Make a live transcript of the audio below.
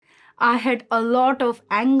I had a lot of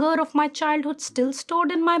anger of my childhood still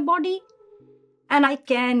stored in my body. And I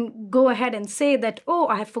can go ahead and say that, oh,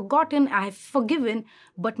 I have forgotten, I have forgiven,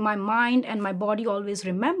 but my mind and my body always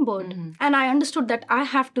remembered. And I understood that I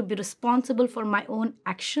have to be responsible for my own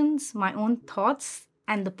actions, my own thoughts,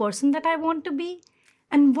 and the person that I want to be.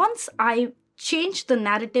 And once I changed the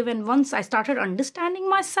narrative and once I started understanding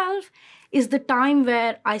myself, is the time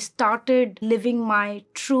where I started living my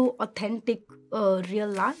true, authentic, real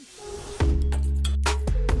life.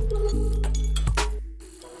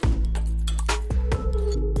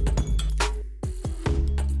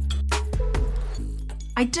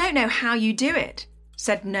 "I don't know how you do it,"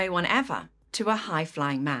 said no one ever to a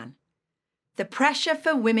high-flying man. The pressure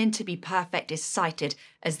for women to be perfect is cited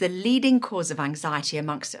as the leading cause of anxiety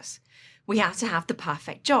amongst us. We have to have the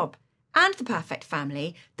perfect job and the perfect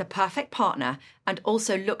family, the perfect partner, and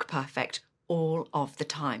also look perfect all of the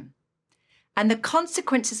time. And the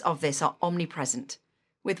consequences of this are omnipresent,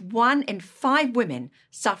 with 1 in 5 women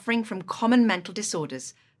suffering from common mental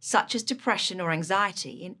disorders such as depression or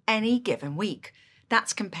anxiety in any given week.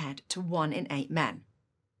 That's compared to 1 in 8 men.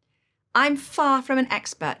 I'm far from an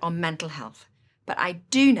expert on mental health, but I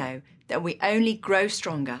do know that we only grow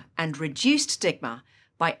stronger and reduce stigma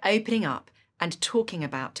by opening up and talking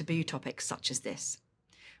about taboo topics such as this,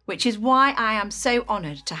 which is why I am so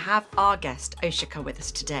honoured to have our guest Oshika with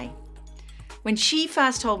us today. When she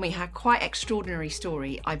first told me her quite extraordinary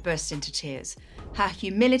story, I burst into tears. Her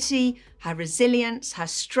humility, her resilience, her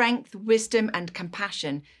strength, wisdom and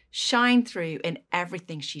compassion shine through in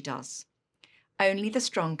everything she does. Only the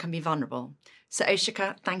strong can be vulnerable. So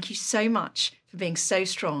Oshika, thank you so much for being so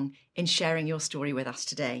strong in sharing your story with us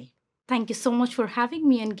today. Thank you so much for having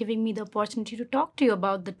me and giving me the opportunity to talk to you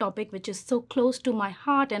about the topic which is so close to my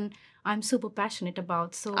heart and I'm super passionate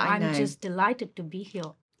about. So I'm just delighted to be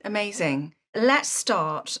here. Amazing. Let's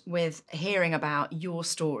start with hearing about your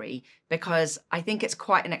story because I think it's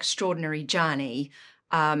quite an extraordinary journey.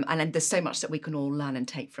 And there's so much that we can all learn and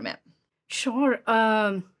take from it. Sure.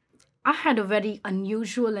 I had a very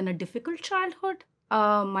unusual and a difficult childhood.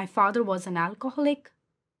 My father was an alcoholic.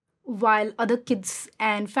 While other kids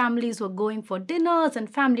and families were going for dinners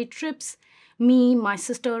and family trips, me, my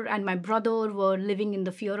sister, and my brother were living in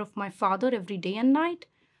the fear of my father every day and night.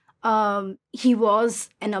 He was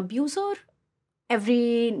an abuser.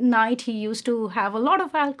 Every night he used to have a lot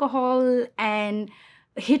of alcohol and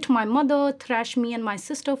hit my mother, thrash me and my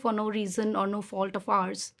sister for no reason or no fault of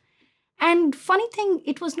ours. And funny thing,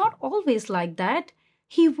 it was not always like that.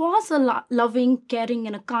 He was a loving, caring,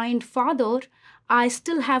 and a kind father. I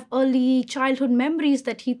still have early childhood memories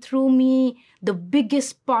that he threw me the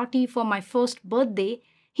biggest party for my first birthday.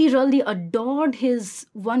 He really adored his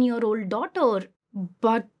 1-year-old daughter.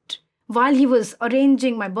 But while he was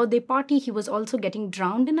arranging my birthday party, he was also getting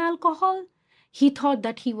drowned in alcohol. He thought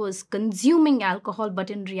that he was consuming alcohol, but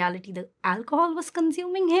in reality, the alcohol was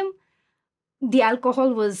consuming him. The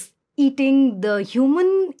alcohol was eating the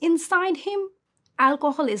human inside him.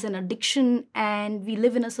 Alcohol is an addiction, and we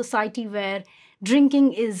live in a society where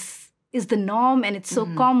drinking is the norm, and it's so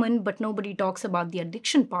common, but nobody talks about the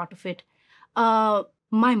addiction part of it.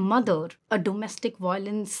 My mother, a domestic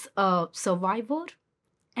violence survivor,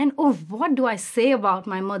 and oh, what do I say about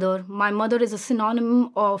my mother? My mother is a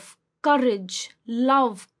synonym of courage,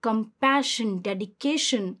 love, compassion,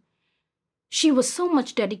 dedication. She was so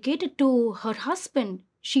much dedicated to her husband.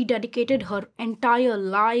 She dedicated her entire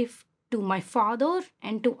life to my father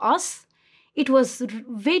and to us. It was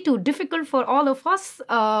way too difficult for all of us.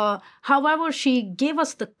 However, she gave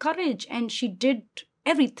us the courage and she did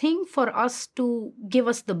everything for us to give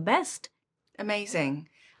us the best. Amazing.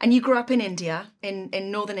 And you grew up in India,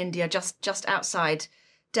 in northern India, just outside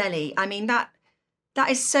Delhi. I mean, that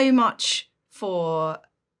is so much for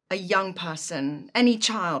a young person, any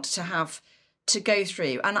child to have to go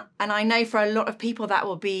through. And I know for a lot of people that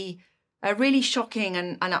will be a really shocking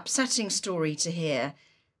and upsetting story to hear.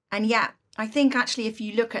 And yet, I think actually if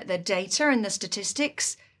you look at the data and the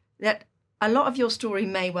statistics, that a lot of your story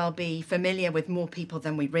may well be familiar with more people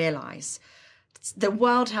than we realise. The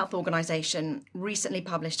World Health Organization recently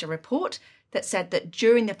published a report that said that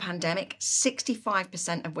during the pandemic,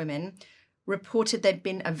 65% of women reported they'd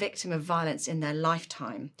been a victim of violence in their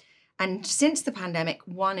lifetime. And since the pandemic,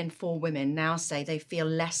 1 in 4 women now say they feel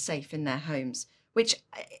less safe in their homes, which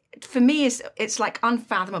for me it's like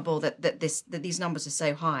unfathomable that these numbers are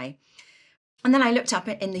so high. And then I looked up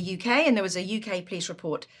in the UK, and there was a UK police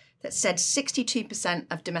report that said 62%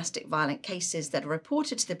 of domestic violent cases that are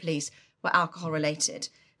reported to the police were alcohol related.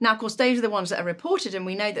 Now, of course, those are the ones that are reported, and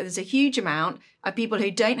we know that there's a huge amount of people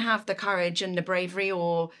who don't have the courage and the bravery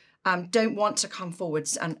or don't want to come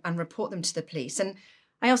forwards and report them to the police. And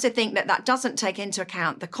I also think that doesn't take into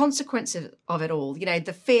account the consequences of it all,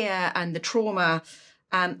 the fear and the trauma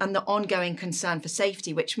and the ongoing concern for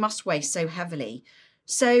safety, which must weigh so heavily.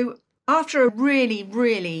 So after a really,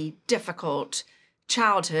 really difficult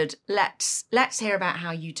childhood, let's hear about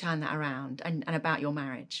how you turn that around and about your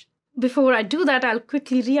marriage. Before I do that, I'll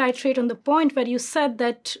quickly reiterate on the point where you said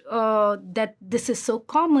that that this is so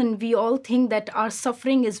common. We all think that our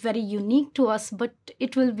suffering is very unique to us, but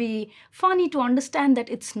it will be funny to understand that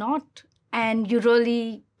it's not. And you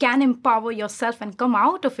really can empower yourself and come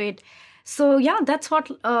out of it. So yeah, that's what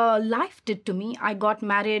life did to me. I got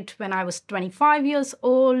married when I was 25 years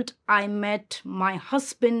old. I met my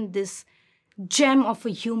husband, this gem of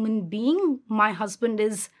a human being. My husband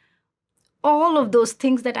is all of those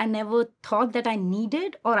things that I never thought that I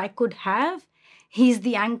needed or I could have. He's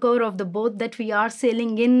the anchor of the boat that we are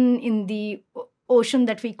sailing in the ocean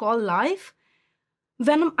that we call life.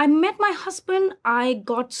 When I met my husband, I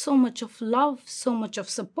got so much of love, so much of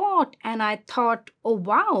support. And I thought, oh,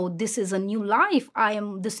 wow, this is a new life. I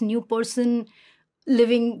am this new person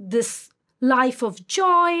living this life of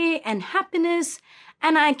joy and happiness.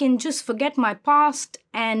 And I can just forget my past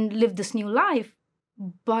and live this new life.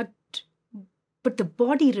 But the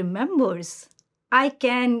body remembers. I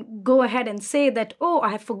can go ahead and say that, oh, I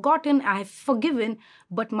have forgotten, I have forgiven,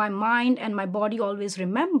 but my mind and my body always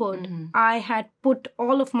remembered. Mm-hmm. I had put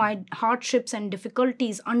all of my hardships and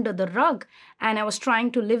difficulties under the rug, and I was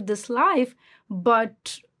trying to live this life,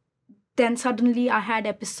 but then suddenly I had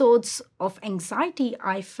episodes of anxiety.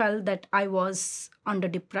 I felt that I was under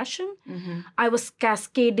depression. Mm-hmm. I was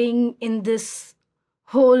cascading in this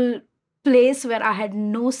whole place where I had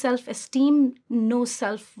no self-esteem, no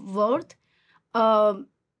self-worth. I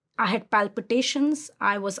had palpitations.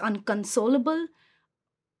 I was unconsolable.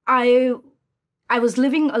 I was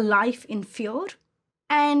living a life in fear.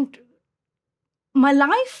 And my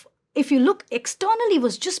life, if you look externally,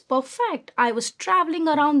 was just perfect. I was traveling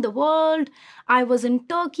around the world. I was in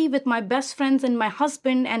Turkey with my best friends and my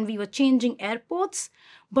husband, and we were changing airports.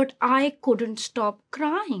 But I couldn't stop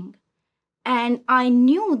crying. And I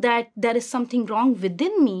knew that there is something wrong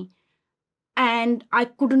within me. And I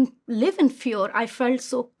couldn't live in fear. I felt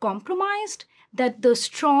so compromised that the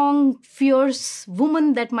strong, fierce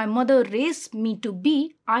woman that my mother raised me to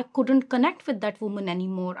be, I couldn't connect with that woman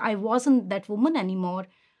anymore. I wasn't that woman anymore.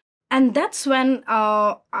 And that's when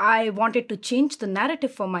I wanted to change the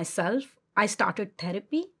narrative for myself. I started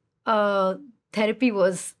therapy. Therapy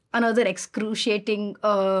was another excruciating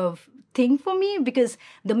thing for me because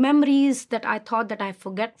the memories that I thought that I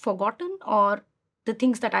forgotten or the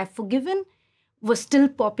things that I've forgiven were still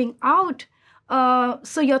popping out.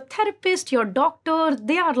 So your therapist, your doctor,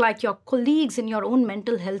 they are like your colleagues in your own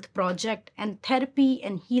mental health project. And therapy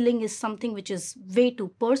and healing is something which is way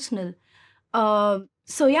too personal.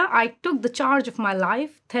 So yeah, I took the charge of my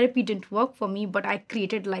life. Therapy didn't work for me, but I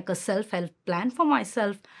created like a self-help plan for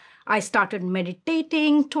myself. I started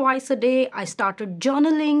meditating twice a day. I started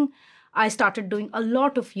journaling. I started doing a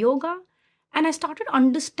lot of yoga. And I started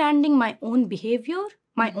understanding my own behavior,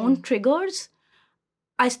 my own triggers.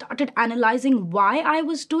 I started analyzing why I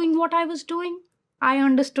was doing what I was doing. I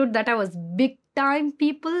understood that I was big time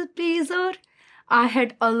people pleaser. I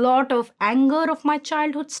had a lot of anger of my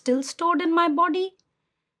childhood still stored in my body.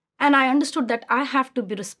 And I understood that I have to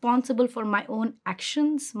be responsible for my own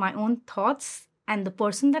actions, my own thoughts, and the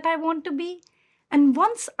person that I want to be. And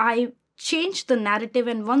once I changed the narrative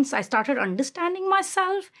and once I started understanding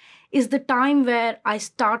myself is the time where I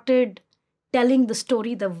started telling the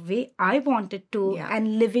story the way I wanted to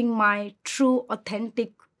and living my true,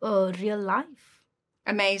 authentic, real life.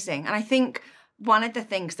 Amazing. And I think one of the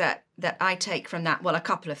things that I take from that, well, a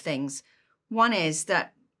couple of things. One is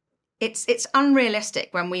that it's unrealistic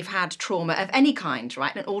when we've had trauma of any kind,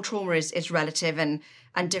 right? And all trauma is relative and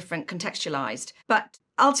different, contextualized. But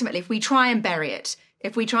ultimately, if we try and bury it,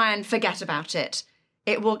 if we try and forget about it,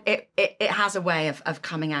 it has a way of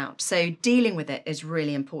coming out. So dealing with it is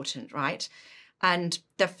really important, right? And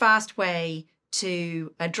the first way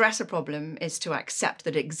to address a problem is to accept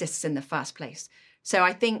that it exists in the first place. So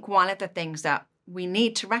I think one of the things that we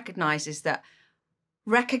need to recognize is that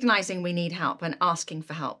recognizing we need help and asking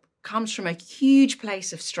for help comes from a huge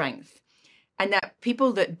place of strength. And that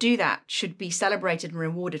people that do that should be celebrated and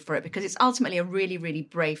rewarded for it because it's ultimately a really, really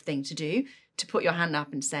brave thing to do, to put your hand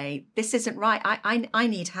up and say, this isn't right. I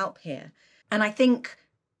need help here. And I think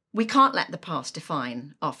we can't let the past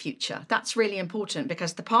define our future. That's really important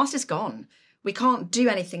because the past is gone. We can't do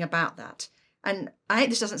anything about that. And I hope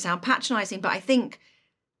this doesn't sound patronizing, but I think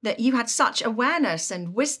that you had such awareness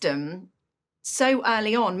and wisdom so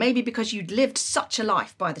early on, maybe because you'd lived such a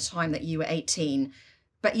life by the time that you were 18,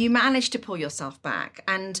 but you managed to pull yourself back.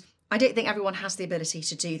 And I don't think everyone has the ability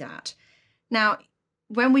to do that. Now,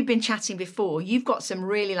 when we've been chatting before, you've got some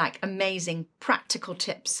really amazing practical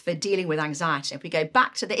tips for dealing with anxiety. If we go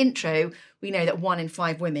back to the intro, we know that 1 in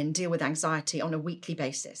 5 women deal with anxiety on a weekly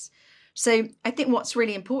basis. So I think what's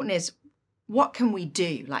really important is, what can we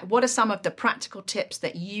do? What are some of the practical tips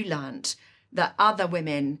that you learned that other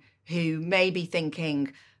women who may be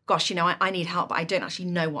thinking, gosh, I need help, but I don't actually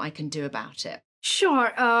know what I can do about it?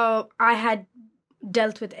 Sure. I had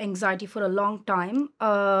dealt with anxiety for a long time.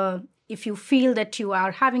 If you feel that you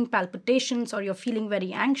are having palpitations or you're feeling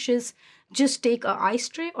very anxious, just take a ice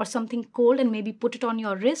tray or something cold and maybe put it on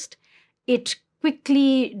your wrist. It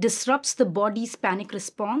quickly disrupts the body's panic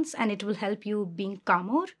response and it will help you being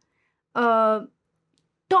calmer. Talk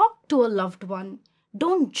to a loved one.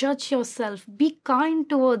 Don't judge yourself. Be kind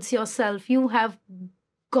towards yourself. You have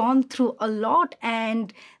gone through a lot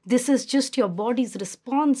and this is just your body's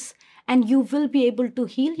response. And you will be able to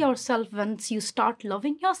heal yourself once you start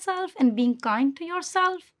loving yourself and being kind to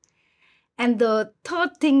yourself. And the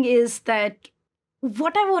third thing is that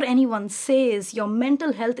whatever anyone says, your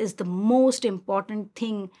mental health is the most important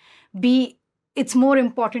thing. It's more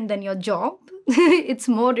important than your job. It's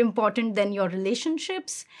more important than your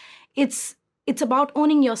relationships. It's about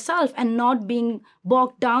owning yourself and not being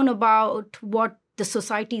bogged down about what the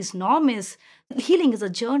society's norm is. Healing is a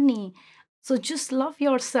journey. So just love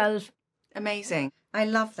yourself. Amazing. I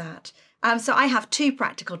love that. So I have 2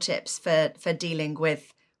 practical tips for dealing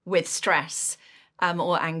with stress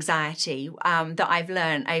or anxiety that I've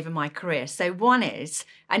learned over my career. So one is,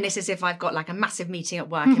 and this is if I've got a massive meeting at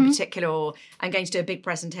work in particular, or I'm going to do a big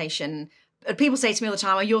presentation. People say to me all the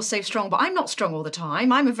time, oh, you're so strong, but I'm not strong all the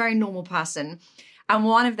time. I'm a very normal person. And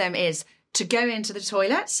one of them is to go into the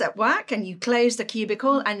toilets at work and you close the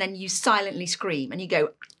cubicle and then you silently scream and you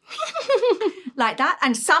go like that.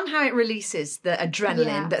 And somehow it releases the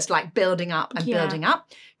adrenaline that's building up and building up.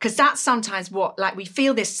 Because that's sometimes what, we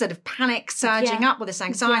feel this sort of panic surging up with this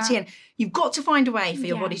anxiety and you've got to find a way for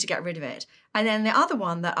your body to get rid of it. And then the other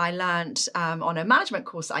one that I learned on a management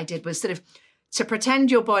course that I did was sort of to pretend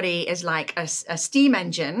your body is like a steam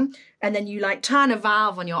engine, and then you turn a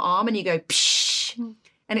valve on your arm and you go psh,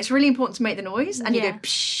 and it's really important to make the noise, and you go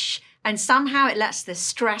psh, and somehow it lets the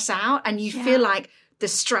stress out, and you feel like the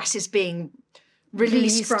stress is being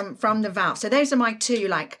released from the valve. So those are my 2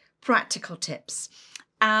 practical tips.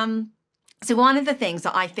 So one of the things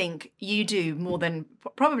that I think you do more than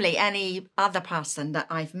probably any other person that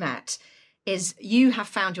I've met is you have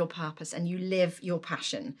found your purpose and you live your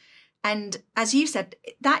passion. And as you said,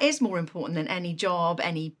 that is more important than any job,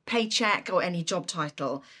 any paycheck or any job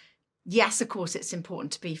title. Yes, of course, it's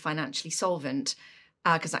important to be financially solvent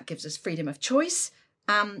because that gives us freedom of choice.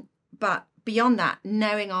 But beyond that,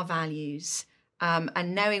 knowing our values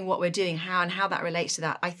and knowing what we're doing, how that relates to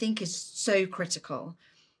that, I think is so critical.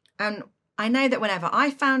 And I know that whenever I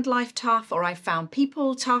found life tough or I found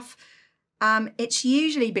people tough, it's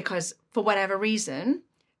usually because for whatever reason,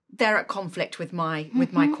 they're at conflict with my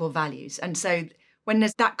core values. And so when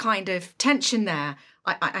there's that kind of tension there,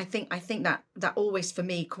 I think that always for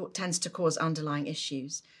me tends to cause underlying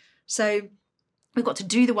issues. So we've got to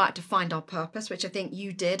do the work to find our purpose, which I think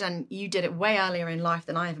you did, and you did it way earlier in life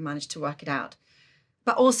than I ever managed to work it out.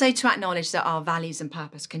 But also to acknowledge that our values and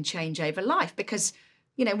purpose can change over life, because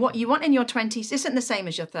what you want in your 20s isn't the same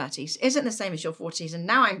as your 30s, isn't the same as your 40s, and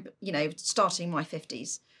now I'm starting my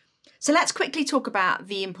 50s. So let's quickly talk about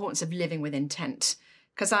the importance of living with intent.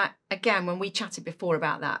 Because when we chatted before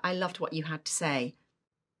about that, I loved what you had to say.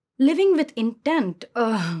 Living with intent,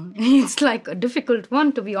 it's a difficult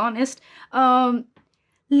one, to be honest.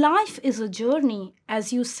 Life is a journey.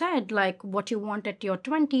 As you said, what you want at your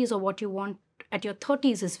 20s or what you want at your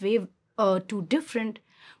 30s is way too different.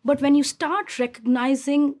 But when you start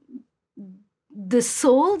recognizing the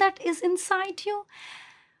soul that is inside you,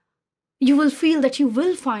 you will feel that you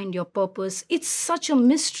will find your purpose. It's such a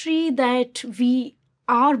mystery that we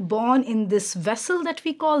are born in this vessel that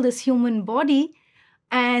we call this human body,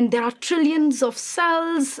 and there are trillions of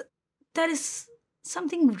cells. There is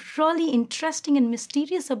something really interesting and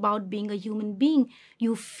mysterious about being a human being.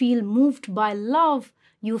 You feel moved by love.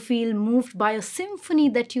 You feel moved by a symphony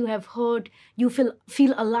that you have heard. You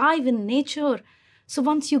feel alive in nature. So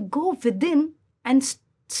once you go within and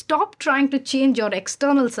stop trying to change your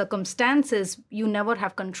external circumstances, you never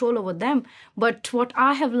have control over them. But what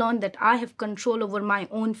I have learned, that I have control over my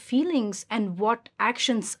own feelings and what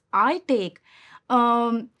actions I take.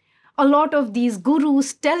 A lot of these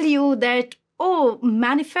gurus tell you that, oh,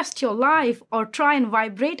 manifest your life or try and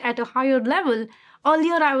vibrate at a higher level.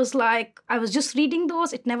 Earlier, I was like, I was just reading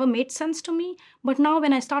those. It never made sense to me. But now,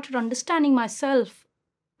 when I started understanding myself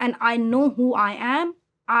and I know who I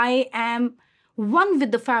am one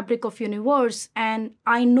with the fabric of universe, and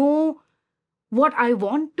I know what I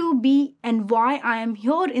want to be and why I am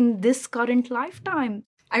here in this current lifetime.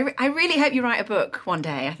 I really hope you write a book one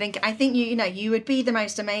day. I think you would be the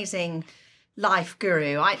most amazing life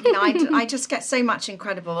guru. I just get so much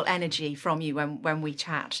incredible energy from you when we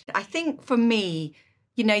chat. I think for me,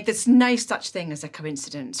 there's no such thing as a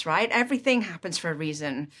coincidence, right? Everything happens for a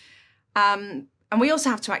reason. And we also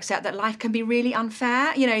have to accept that life can be really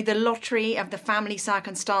unfair. The lottery of the family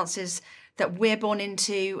circumstances that we're born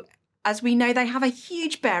into, as we know, they have a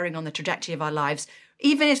huge bearing on the trajectory of our lives.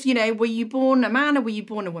 Even if, were you born a man or were you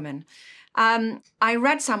born a woman? I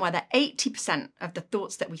read somewhere that 80% of the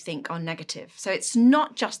thoughts that we think are negative. So it's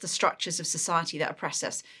not just the structures of society that oppress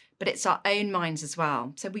us, but it's our own minds as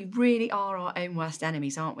well. So we really are our own worst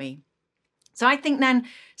enemies, aren't we? So I think then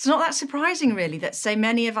it's not that surprising, really, that so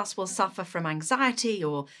many of us will suffer from anxiety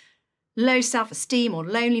or low self-esteem or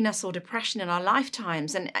loneliness or depression in our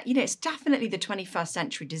lifetimes. And, it's definitely the 21st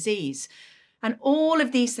century disease. And all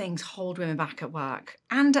of these things hold women back at work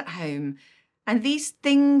and at home. And these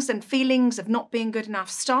things and feelings of not being good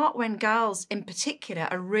enough start when girls in particular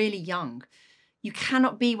are really young. You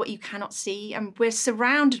cannot be what you cannot see. And we're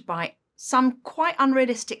surrounded by some quite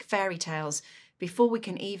unrealistic fairy tales before we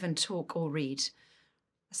can even talk or read.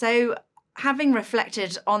 So having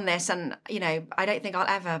reflected on this, and, I don't think I'll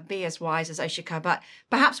ever be as wise as Oshika, but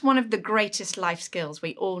perhaps one of the greatest life skills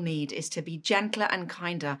we all need is to be gentler and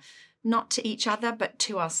kinder, not to each other, but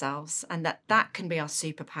to ourselves, and that can be our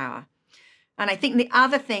superpower. And I think the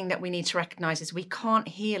other thing that we need to recognize is we can't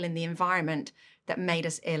heal in the environment that made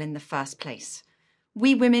us ill in the first place.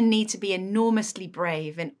 We women need to be enormously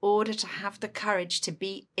brave in order to have the courage to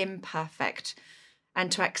be imperfect and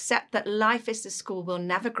to accept that life is the school we'll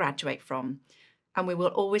never graduate from, and we will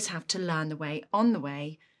always have to learn the way on the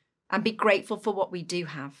way and be grateful for what we do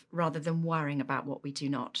have rather than worrying about what we do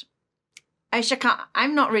not. Oshika,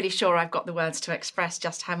 I'm not really sure I've got the words to express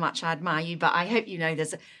just how much I admire you, but I hope you know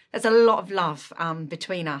there's a lot of love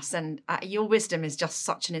between us, and your wisdom is just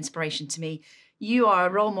such an inspiration to me. You are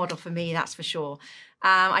a role model for me, that's for sure.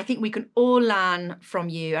 I think we can all learn from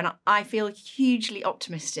you, and I feel hugely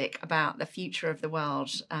optimistic about the future of the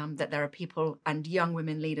world, that there are people and young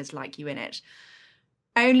women leaders like you in it.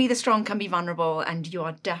 Only the strong can be vulnerable, and you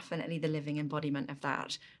are definitely the living embodiment of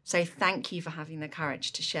that. So thank you for having the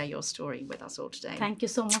courage to share your story with us all today. Thank you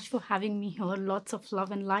so much for having me here. Lots of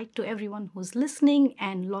love and light to everyone who's listening,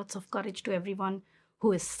 and lots of courage to everyone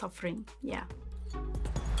who is suffering. Yeah.